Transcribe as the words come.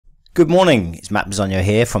Good morning, it's Matt Bisogno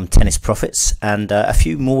here from Tennis Profits, and a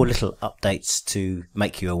few more little updates to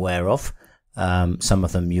make you aware of. Some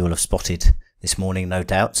of them you'll have spotted this morning, no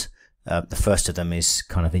doubt. The first of them is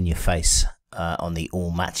kind of in your face on the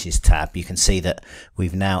All Matches tab. You can see that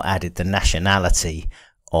we've now added the nationality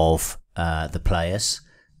of the players.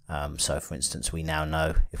 So for instance, we now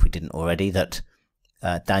know, if we didn't already, that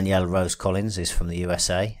Danielle Rose Collins is from the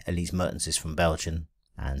USA, Elise Mertens is from Belgium,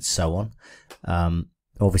 and so on.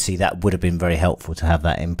 Obviously, that would have been very helpful to have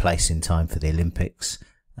that in place in time for the Olympics,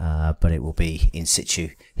 but it will be in situ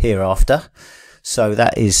hereafter. So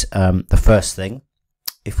that is the first thing.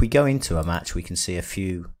 If we go into a match, we can see a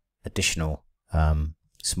few additional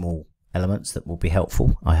small elements that will be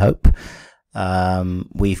helpful, I hope.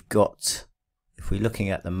 We've got, if we're looking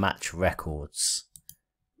at the match records,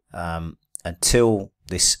 until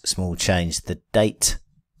this small change, the date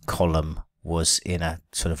column was in a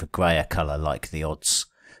sort of a grayer colour like the odds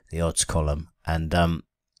column, and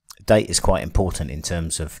date is quite important in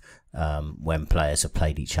terms of when players have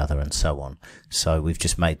played each other and so on. So we've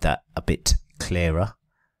just made that a bit clearer.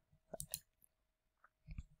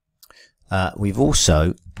 We've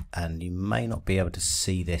also, and you may not be able to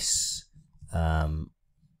see this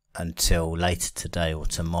until later today or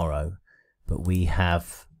tomorrow, but we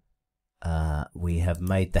have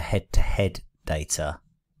made the head-to-head data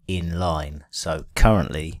in line. So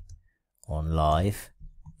currently on live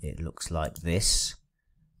it looks like this.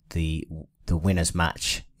 The winner's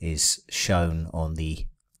match is shown on the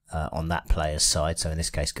on that player's side, so in this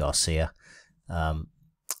case Garcia,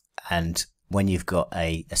 and when you've got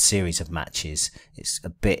a series of matches, it's a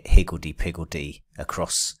bit higgledy-piggledy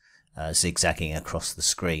across, zigzagging across the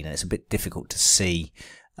screen, and it's a bit difficult to see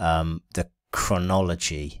the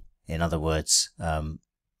chronology. In other words,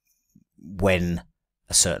 when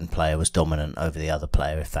a certain player was dominant over the other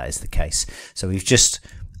player, if that is the case. So we've just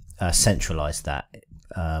centralized that,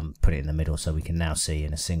 put it in the middle, so we can now see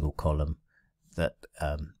in a single column that,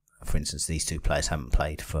 for instance, these two players haven't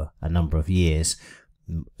played for a number of years,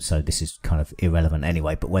 so this is kind of irrelevant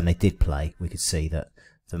anyway, but when they did play, we could see that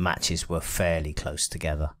the matches were fairly close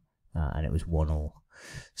together, and it was 1-1.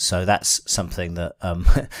 So that's something that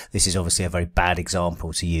this is obviously a very bad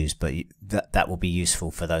example to use, but that will be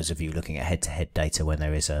useful for those of you looking at head-to-head data when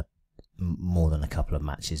there is more than a couple of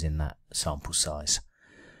matches in that sample size.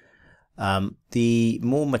 The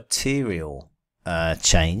more material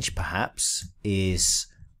change, perhaps, is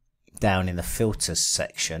down in the filters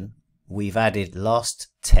section. We've added last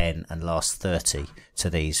 10 and last 30 to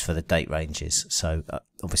these for the date ranges. So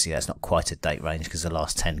obviously that's not quite a date range, because the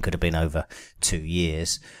last 10 could have been over 2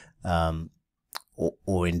 years,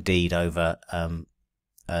 or indeed over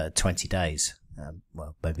 20 days.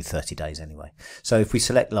 Well, maybe 30 days anyway. So if we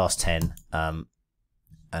select last 10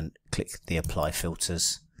 and click the apply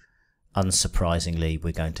filters, unsurprisingly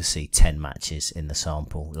we're going to see 10 matches in the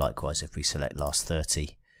sample. Likewise, if we select last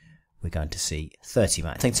 30, we're going to see 30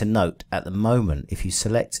 matches. Thing to note, at the moment, if you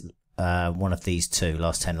select one of these two,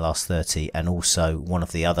 last 10, last 30, and also one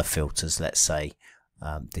of the other filters, let's say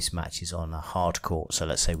this match is on a hard court, so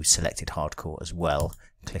let's say we selected hard court as well,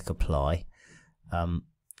 click apply,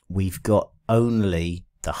 we've got only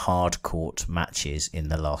the hard court matches in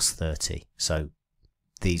the last 30. So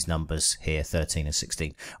these numbers here, 13 and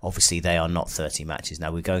 16, obviously they are not 30 matches.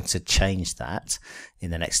 Now we're going to change that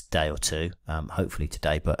in the next day or two, hopefully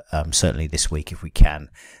today, but certainly this week if we can,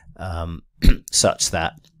 such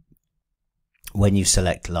that when you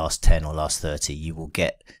select last 10 or last 30, you will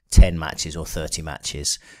get 10 matches or 30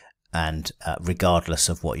 matches, and regardless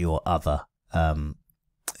of what your other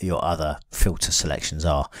filter selections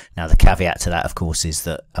are. Now the caveat to that, of course, is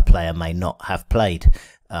that a player may not have played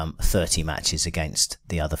 30 matches against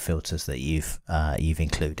the other filters that you've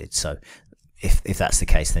included. So if that's the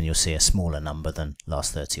case, then you'll see a smaller number than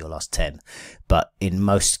last 30 or last 10. But in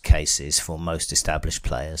most cases, for most established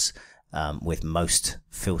players, with most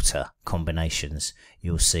filter combinations,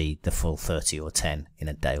 you'll see the full 30 or 10 in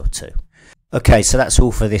a day or two. Okay, so that's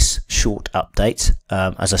all for this short update.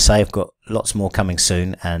 As I say, I've got lots more coming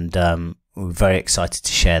soon, and we're very excited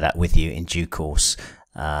to share that with you in due course.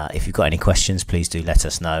 If you've got any questions, please do let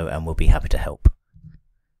us know, and we'll be happy to help.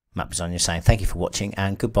 Matt Bisogno saying thank you for watching,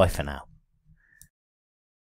 and goodbye for now.